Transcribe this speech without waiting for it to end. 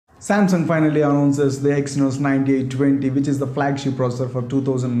Samsung finally announces the Exynos 9820, which is the flagship processor for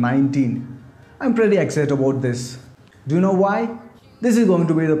 2019. I'm pretty excited about this. Do you know why? This is going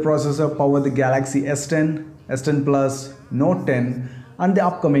to be the processor power the Galaxy S10, S10 Plus, Note 10 and the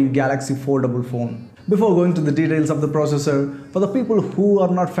upcoming Galaxy foldable phone. Before going to the details of the processor, for the people who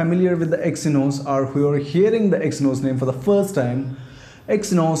are not familiar with the Exynos or who are hearing the Exynos name for the first time,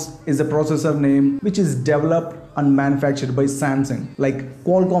 Exynos is a processor name which is developed and manufactured by Samsung, like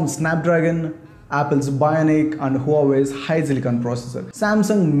Qualcomm's Snapdragon, Apple's Bionic and Huawei's hisillcon processor.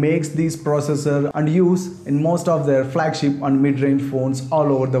 Samsung makes these processors and use in most of their flagship and mid-range phones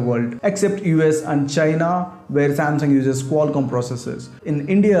all over the world, except US and China, where Samsung uses Qualcomm processors. In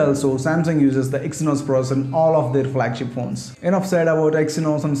India also, Samsung uses the Exynos processor in all of their flagship phones. Enough said about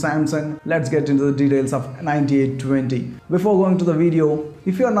Exynos and Samsung, let's get into the details of 9820. Before going to the video,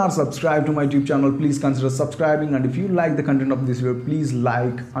 if you are not subscribed to my YouTube channel, please consider subscribing, and if you like the content of this video, please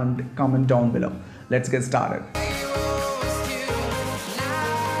like and comment down below. Let's get started.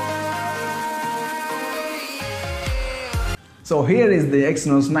 So here is the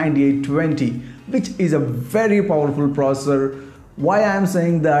Exynos 9820, which is a very powerful processor. Why I am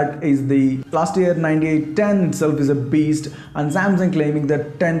saying that is the last year 9810 itself is a beast, and Samsung claiming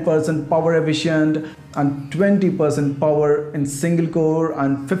that 10% power efficient and 20% power in single core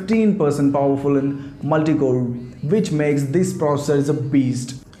and 15% powerful in multi-core, which makes this processor is a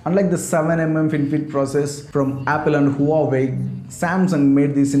beast. Unlike the 7mm FinFET process from Apple and Huawei, Samsung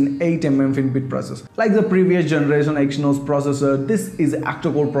made this in 8mm FinFET process. Like the previous generation Exynos processor, this is an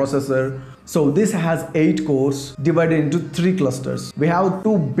octa-core processor. So this has 8 cores divided into 3 clusters. We have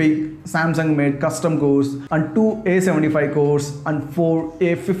 2 big Samsung made custom cores and 2 A75 cores and 4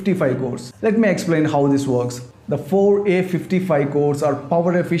 A55 cores. Let me explain how this works. The 4 A55 cores are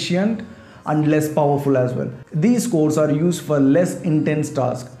power efficient and less powerful as well. These cores are used for less intense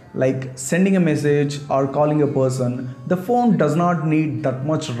tasks like sending a message or calling a person. The phone does not need that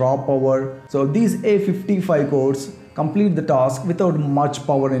much raw power. So these A55 cores complete the task without much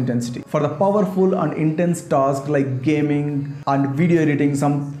power intensity. For the powerful and intense tasks like gaming and video editing,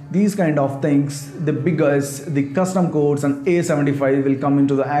 these kind of things, the biggest, the custom codes and A75 will come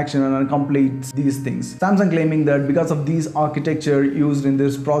into the action and complete these things. Samsung claiming that because of these architecture used in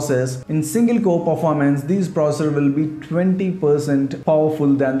this process, in single core performance, these processor will be 20% powerful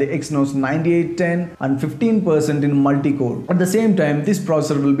than the Exynos 9810 and 15% in multi-core. At the same time, this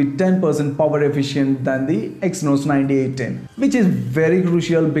processor will be 10% power efficient than the Exynos 9810, which is very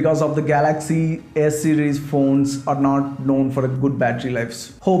crucial because of the Galaxy S series phones are not known for a good battery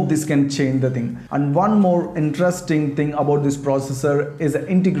lives. Hope this can change the thing. And one more interesting thing about this processor is the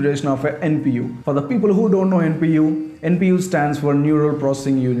integration of a NPU. For the people who don't know NPU stands for neural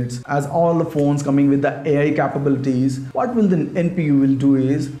processing units. As all the phones coming with the AI capabilities, what will the NPU will do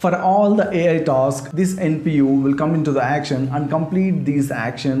is, for all the AI tasks, this NPU will come into the action and complete these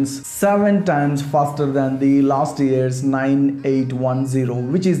actions 7 times faster than the last year's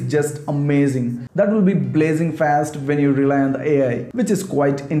 9810, which is just amazing. That will be blazing fast when you rely on the AI, which is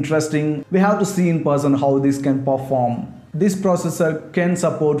quite interesting. We have to see in person how this can perform. This processor can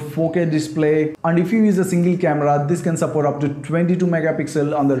support 4K display, and if you use a single camera, this can support up to 22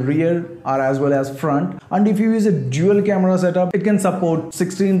 megapixel on the rear or as well as front. And if you use a dual camera setup, it can support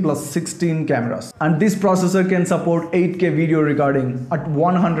 16 plus 16 cameras. And this processor can support 8K video recording at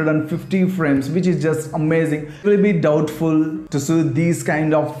 150 frames, which is just amazing. It will be doubtful to see these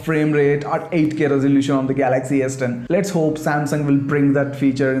kind of frame rate at 8K resolution on the Galaxy S10. Let's hope Samsung will bring that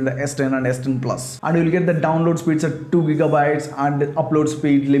feature in the S10 and S10 Plus. And you'll get the download speeds at 2 GB and the upload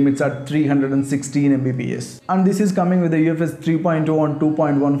speed limits at 316 Mbps. And this is coming with the UFS 3.0 and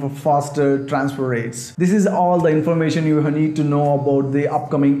 2.1 for faster transfer rates. This is all the information you need to know about the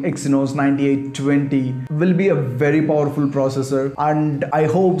upcoming Exynos 9820. Will be a very powerful processor, and I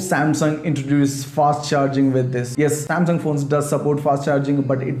hope Samsung introduces fast charging with this. Yes, Samsung phones does support fast charging,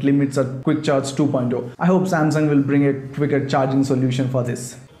 but it limits at quick charge 2.0. I hope Samsung will bring a quicker charging solution for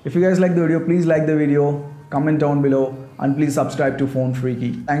this. If you guys like the video, please like the video, comment down below, and please subscribe to Phone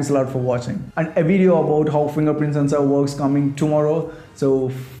Freaky. Thanks a lot for watching. And a video about how fingerprint sensor works coming tomorrow.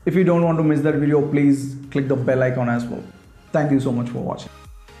 So if you don't want to miss that video, please click the bell icon as well. Thank you so much for watching.